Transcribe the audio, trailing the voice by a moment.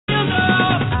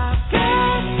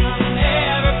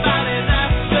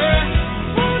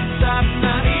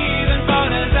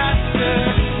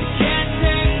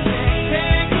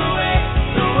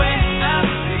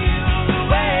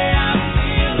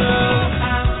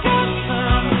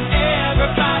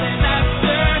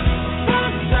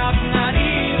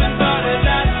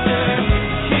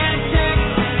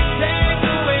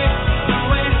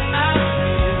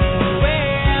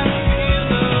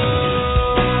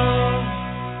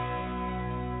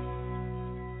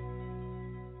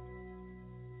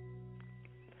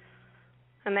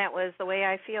And that was The Way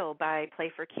I Feel by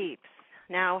Play for Keeps.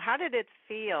 Now, how did it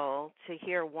feel to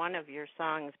hear one of your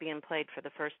songs being played for the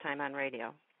first time on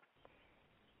radio?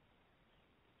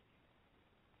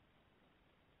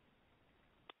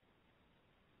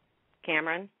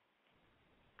 Cameron?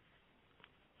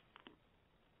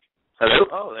 Hello?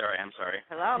 Oh, there I am. Sorry.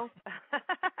 Hello?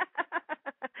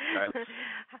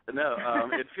 No,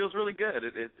 it feels really good.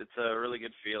 It's a really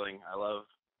good feeling.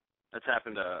 That's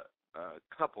happened a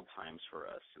couple times for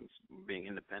us since being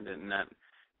independent and not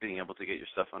being able to get your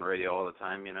stuff on radio all the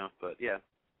time, But, yeah,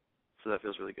 so that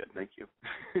feels really good. Thank you.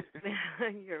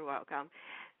 You're welcome.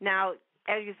 Now,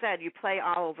 as you said, you play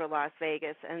all over Las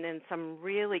Vegas and in some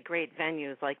really great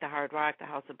venues like the Hard Rock, the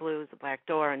House of Blues, the Black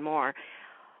Door, and more.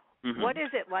 Mm-hmm. What is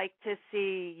it like to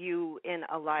see you in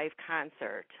a live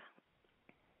concert?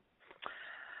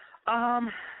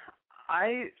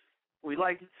 We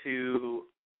like to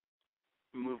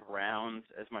move around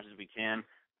as much as we can.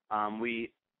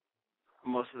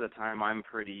 Most of the time I'm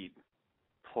pretty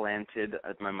planted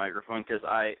at my microphone because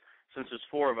since there's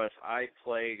four of us, I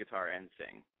play guitar and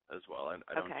sing as well.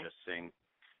 I don't just sing.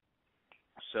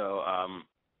 So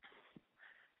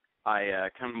I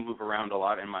kind of move around a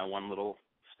lot in my one little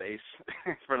space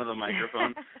in front of the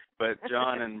microphone. But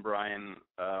John and Brian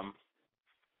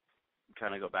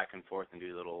kind of go back and forth and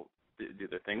do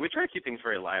their thing. We try to keep things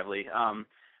very lively,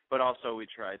 but also we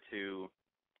try to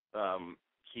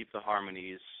keep the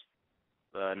harmonies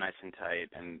nice and tight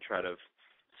and try to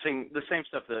sing the same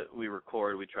stuff that we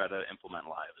record. We try to implement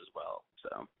live as well.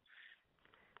 So.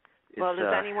 Well,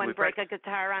 does anyone break a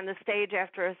guitar on the stage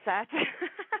after a set?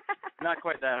 Not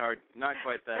quite that hard. Not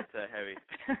quite that heavy.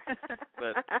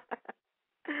 But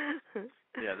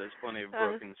yeah, there's plenty of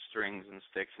broken strings and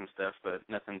sticks and stuff, but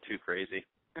nothing too crazy.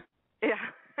 Yeah.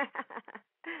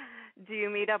 Do you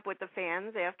meet up with the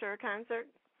fans after a concert?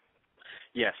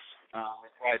 Yes. We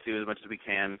try to as much as we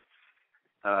can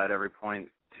at every point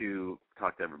to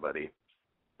talk to everybody,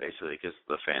 basically, because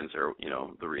the fans are,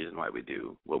 the reason why we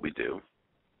do what we do.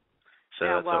 So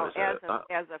yeah, well,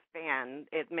 as a fan,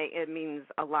 it means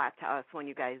a lot to us when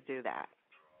you guys do that.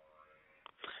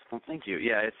 Well, thank you.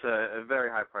 Yeah, it's a very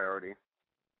high priority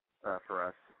for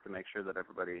us to make sure that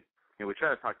everybody, we try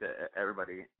to talk to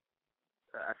everybody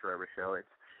after every show.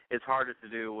 It's harder to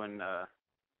do when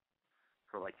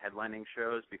for like headlining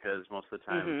shows because most of the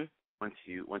time once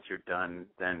you're done,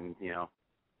 then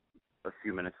a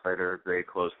few minutes later they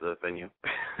close the venue,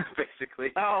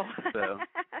 basically. Oh. So.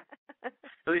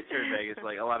 At least here in Vegas,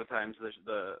 like a lot of times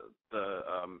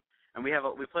and we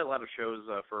play a lot of shows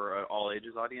for an all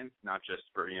ages audience, not just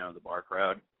for the bar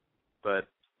crowd, but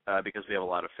because we have a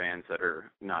lot of fans that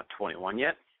are not 21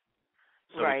 yet,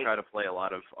 so we try to play a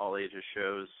lot of all ages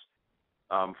shows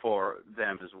for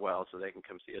them as well, so they can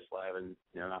come see us live and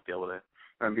not be able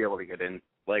to get in.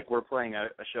 Like we're playing a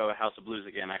show at House of Blues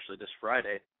again, actually this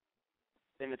Friday,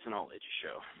 and it's an all ages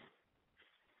show.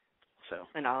 So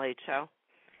an all age show.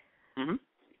 Mhm.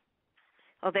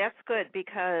 Well, that's good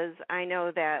because I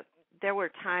know that there were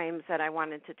times that I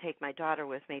wanted to take my daughter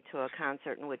with me to a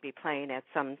concert and would be playing at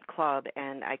some club,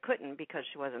 and I couldn't because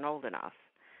she wasn't old enough.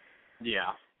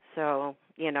 Yeah. So,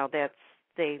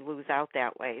 they lose out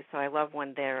that way. So I love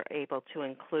when they're able to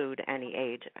include any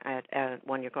age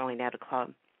when you're going at a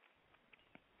club.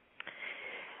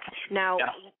 Now,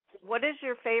 What is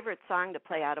your favorite song to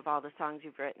play out of all the songs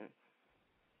you've written?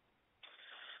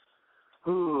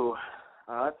 Ooh,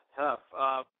 that's tough.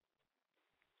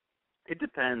 It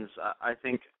depends. I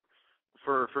think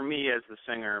for me as the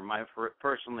singer,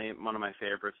 personally one of my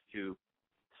favorites to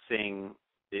sing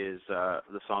is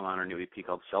the song on our new EP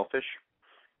called "Selfish."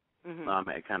 Mm-hmm.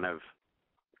 It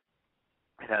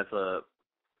has a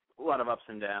lot of ups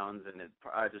and downs, and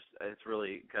it's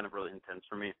really really intense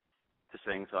for me to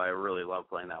sing. So I really love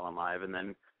playing that one live. And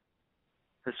then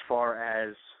as far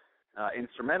as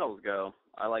instrumentals go,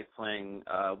 I like playing,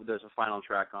 there's a final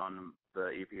track on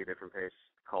the EP A Different Pace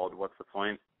called What's the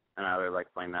Point? And I really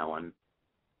like playing that one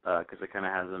because it kind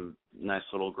of has a nice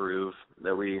little groove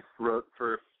that we wrote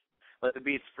the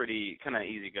beat's pretty kind of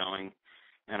easygoing,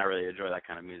 and I really enjoy that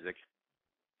kind of music.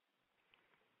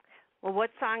 Well,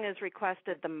 what song is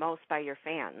requested the most by your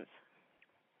fans?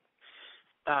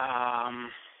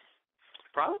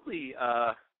 Probably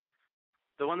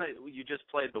the one that you just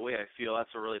played, The Way I Feel.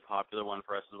 That's a really popular one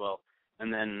for us as well.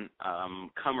 And then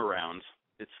Come Around.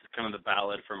 It's kind of the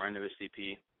ballad from our newest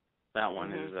EP. That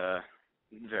one is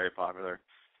very popular.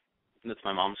 That's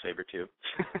my mom's favorite, too.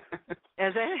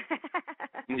 Is it?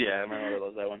 Yeah, my mother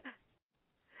loves that one.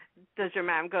 Does your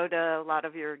mom go to a lot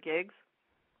of your gigs?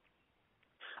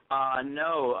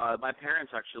 No. My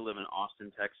parents actually live in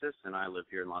Austin, Texas, and I live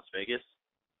here in Las Vegas.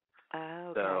 Oh,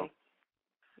 okay. So,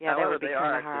 yeah, however, that would be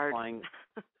kind of hard.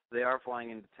 They are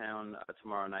flying into town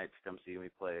tomorrow night to come see me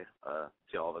play,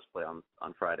 see all of us play on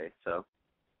Friday. So.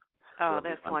 Oh,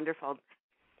 that's wonderful.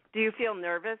 Do you feel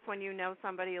nervous when you know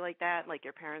somebody like that, like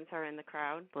your parents are in the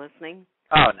crowd listening?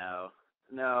 Oh no.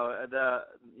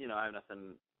 I have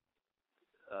nothing.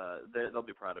 They'll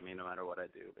be proud of me no matter what I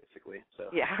do, basically. So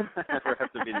yeah. I never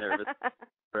have to be nervous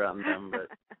around them. But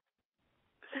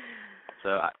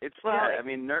so it's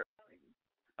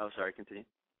Oh, sorry. Continue.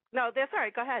 No, that's all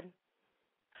right. Go ahead.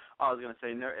 I was going to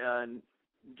say,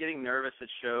 getting nervous at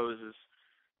shows is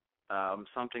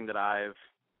something that I've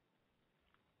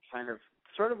kind of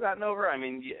sort of gotten over. I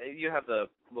mean, you have the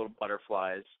little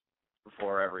butterflies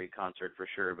before every concert for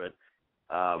sure, but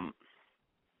I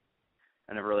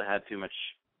never really had too much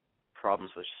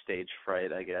problems with stage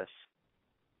fright, I guess,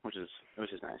 which is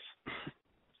nice.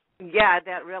 Yeah,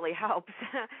 that really helps.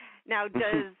 Now,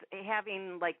 does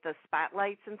having like the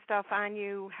spotlights and stuff on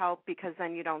you help because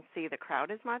then you don't see the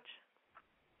crowd as much?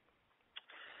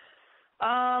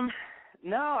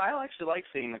 No, I actually like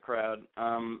seeing the crowd.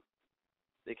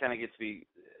 It kind of gets me,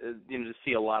 to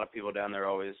see a lot of people down there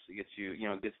always gets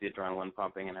gets the adrenaline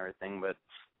pumping and everything. But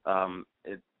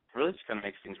it really just kind of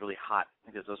makes things really hot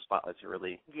because those spotlights are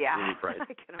really bright.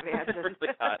 I can imagine.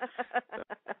 really hot.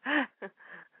 So,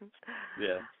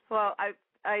 yeah. Well,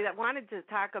 I wanted to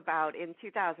talk about, in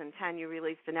 2010, you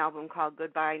released an album called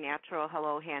Goodbye Natural,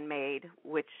 Hello Handmade,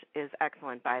 which is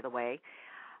excellent, by the way.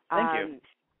 Thank you.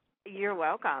 You're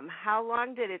welcome. How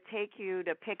long did it take you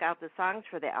to pick out the songs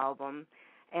for the album,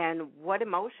 and what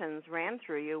emotions ran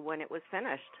through you when it was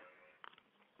finished?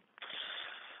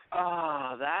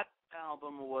 That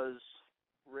album was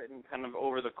written kind of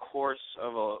over the course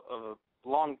of a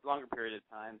longer period of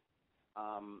time.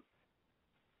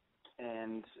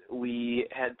 And we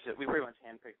pretty much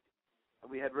handpicked.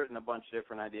 We had written a bunch of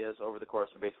different ideas over the course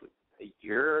of basically a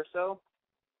year or so,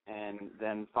 and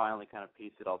then finally kind of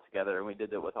pieced it all together. And we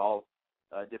did it with all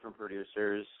different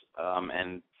producers,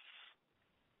 and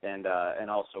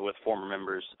also with former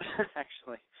members,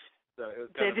 actually. So it was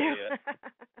kind of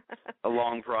a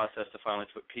long process to finally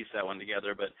piece that one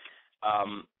together. But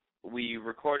we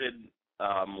recorded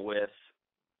with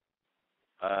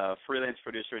a freelance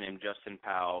producer named Justin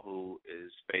Powell, who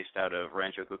is based out of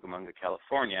Rancho Cucamonga,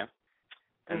 California.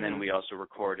 And then we also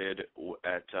recorded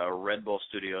at Red Bull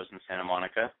Studios in Santa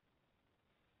Monica.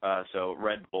 So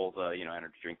Red Bull, the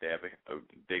energy drink, they have a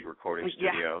big recording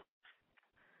studio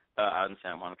out in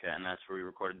Santa Monica, and that's where we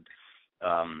recorded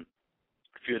a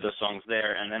few of those songs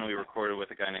there. And then we recorded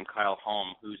with a guy named Kyle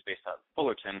Holm, who's based out of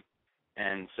Fullerton.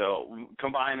 And so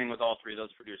combining with all three of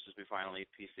those producers, we finally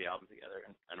pieced the album together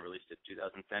and released it in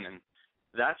 2010. And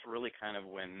that's really kind of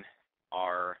when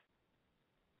our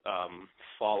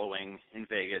following in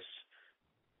Vegas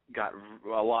got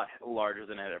a lot larger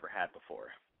than it ever had before,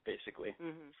 basically.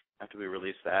 After we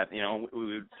released that,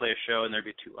 we would play a show and there'd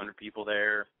be 200 people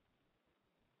there,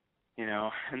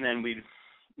 and then we'd,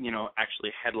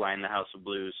 actually headline the House of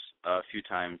Blues a few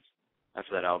times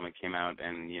after that album came out,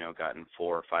 and gotten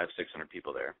 400, 500, 600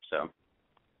 people there. So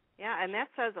yeah, and that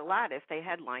says a lot. If they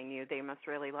headline you, they must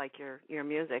really like your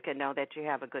music and know that you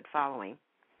have a good following.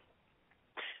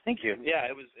 Thank you. Yeah,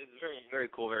 it was very, very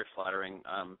cool, very flattering.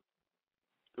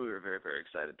 We were very, very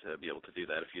excited to be able to do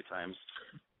that a few times.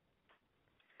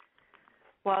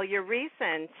 Well, your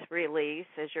recent release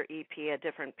is your EP, A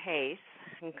Different Pace,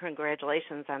 and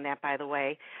congratulations on that, by the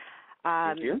way.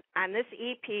 Thank you. On this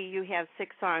EP, you have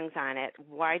 6 songs on it.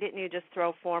 Why didn't you just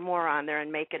throw 4 more on there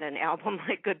and make it an album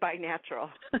like Goodbye Natural?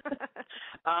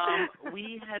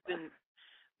 We have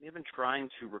been trying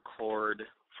to record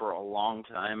for a long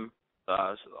time,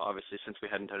 obviously since we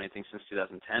hadn't done anything since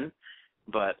 2010.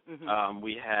 But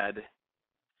we had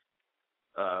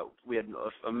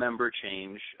a member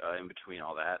change in between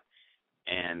all that,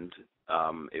 and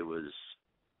it was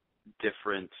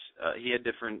different. He had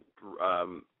different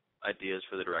ideas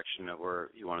for the direction of where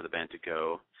he wanted the band to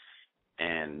go,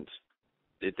 and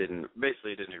it didn't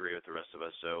agree with the rest of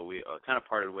us. So we kind of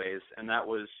parted ways, and that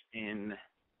was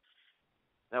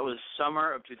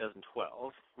summer of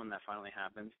 2012 when that finally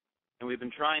happened. And we've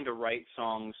been trying to write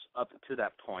songs up to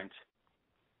that point,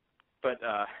 but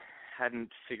hadn't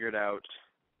figured out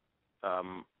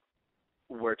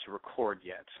where to record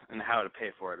yet and how to pay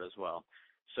for it as well.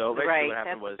 So basically what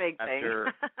happened was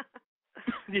after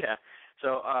yeah.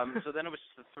 So then it was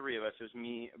just the three of us. It was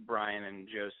me, Brian, and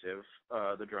Joseph,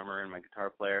 the drummer and my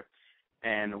guitar player.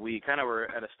 And we kind of were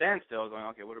at a standstill going,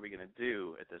 okay, what are we going to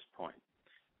do at this point?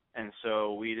 And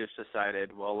so we just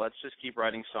decided, well, let's just keep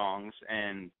writing songs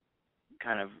and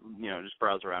kind of, just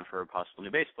browse around for a possible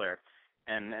new bass player.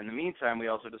 And in the meantime, we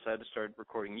also decided to start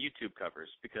recording YouTube covers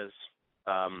because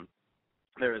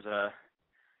there is a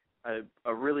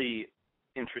really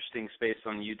interesting space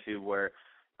on YouTube where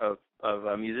of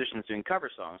musicians doing cover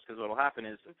songs. Because what will happen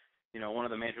is, one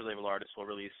of the major label artists will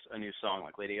release a new song,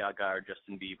 like Lady Gaga or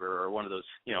Justin Bieber or one of those,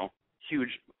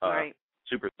 huge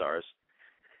superstars.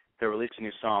 They'll release a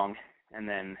new song, and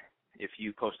then if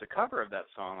you post a cover of that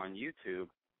song on YouTube,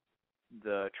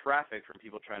 the traffic from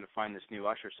people trying to find this new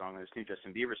Usher song, this new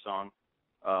Justin Bieber song,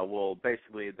 will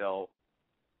basically they'll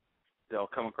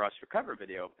come across your cover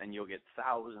video, and you'll get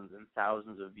thousands and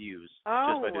thousands of views just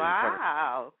by doing cover.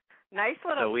 Wow! Nice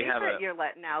little secret you're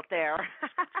letting out there.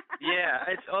 Yeah,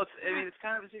 it's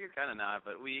kind of a secret, kind of not,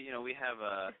 but we have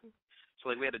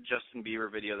we had a Justin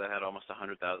Bieber video that had almost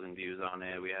 100,000 views on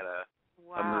it. We had a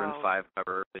Maroon 5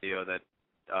 cover video that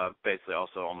basically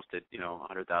also almost did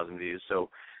 100,000 views.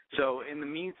 So in the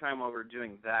meantime, while we were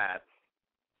doing that,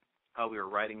 we were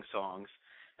writing songs,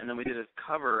 and then we did a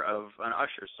cover of an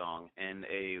Usher song, and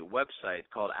a website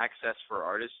called Access for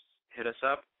Artists hit us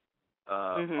up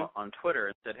on Twitter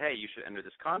and said, hey, you should enter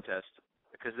this contest,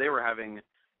 because they were having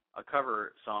a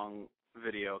cover song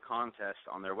video contest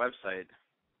on their website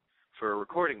for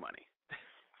recording money.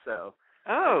 So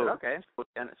I said, okay.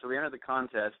 So we entered the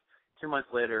contest. 2 months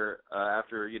later,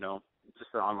 after,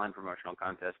 just an online promotional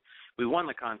contest, we won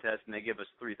the contest, and they give us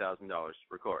 $3,000 to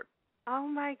record. Oh,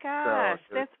 my gosh.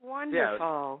 That's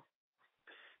wonderful.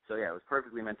 It was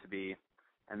perfectly meant to be.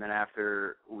 And then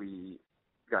after we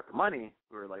got the money,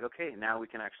 we were like, okay, now we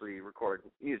can actually record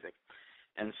music.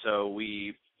 And so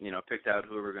we, picked out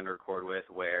who we were going to record with,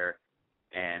 where,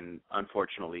 and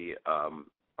unfortunately,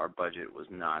 our budget was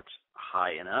not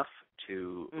high enough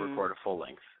to record a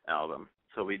full-length album.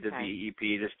 So we did the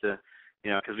EP just to,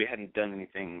 because we hadn't done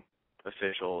anything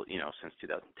official, since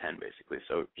 2010, basically.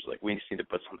 So it was like, we just need to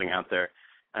put something out there.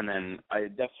 And then I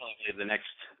definitely, the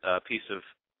next piece of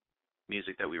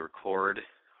music that we record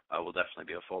will definitely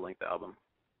be a full-length album.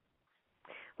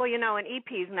 Well, an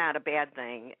EP is not a bad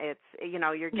thing. It's,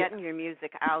 you're getting your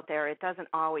music out there. It doesn't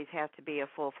always have to be a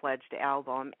full-fledged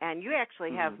album. And you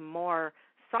actually have more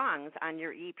songs on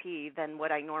your EP than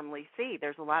what I normally see.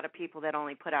 There's a lot of people that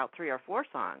only put out 3 or 4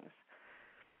 songs.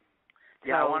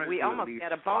 Yeah, so we almost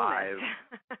get a bonus.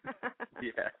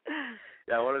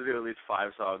 I wanted to do at least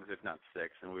 5 songs, if not 6,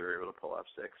 and we were able to pull off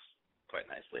 6 quite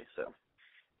nicely. So.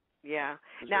 Yeah.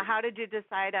 Now, how did you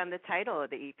decide on the title of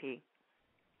the EP?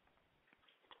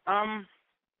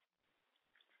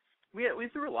 We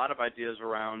threw a lot of ideas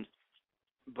around,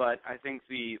 but I think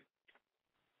the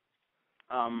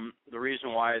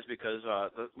reason why is because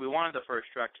we wanted the first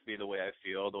track to be The Way I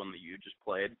Feel, the one that you just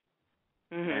played,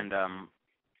 and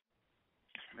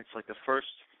it's like the first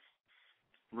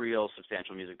real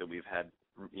substantial music that we've had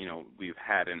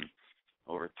in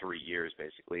over 3 years,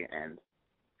 basically. And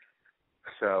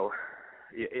so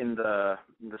in the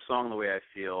song The Way I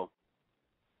Feel,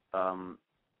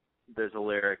 there's a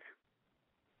lyric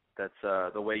that's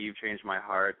the way you've changed my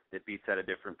heart, it beats at a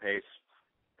different pace.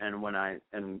 And when I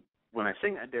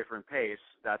sing at a different pace,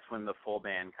 that's when the full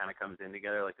band kind of comes in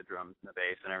together, like the drums and the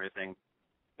bass and everything.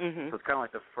 So it's kind of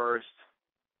like the first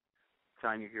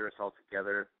time you hear us all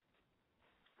together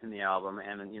in the album,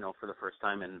 and for the first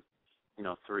time in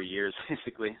 3 years,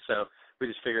 basically. So we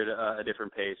just figured a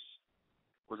different pace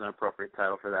was an appropriate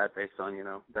title for that, based on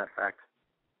that fact.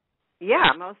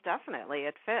 Yeah, most definitely.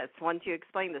 It fits. Once you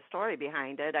explain the story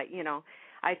behind it,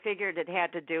 I figured it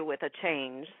had to do with a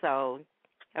change, so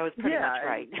that was pretty much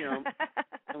right.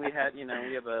 And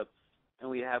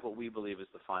we have what we believe is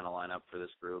the final lineup for this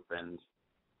group, and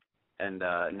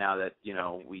now that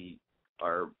we've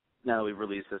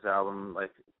released this album,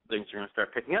 like, things are going to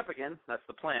start picking up again. That's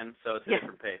the plan. So it's a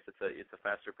different pace. It's a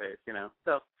faster pace,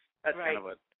 So that's kind of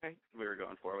what we were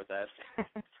going for with that.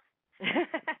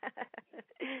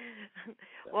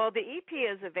 Well, the EP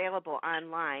is available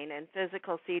online and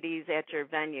physical CDs at your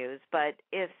venues, but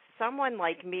if someone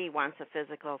like me wants a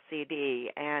physical CD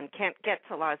and can't get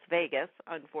to Las Vegas,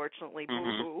 unfortunately,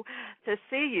 boo-hoo, to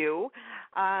see you,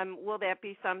 will that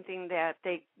be something that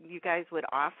you guys would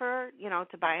offer,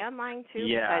 to buy online too,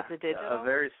 besides the digital?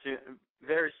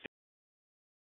 Very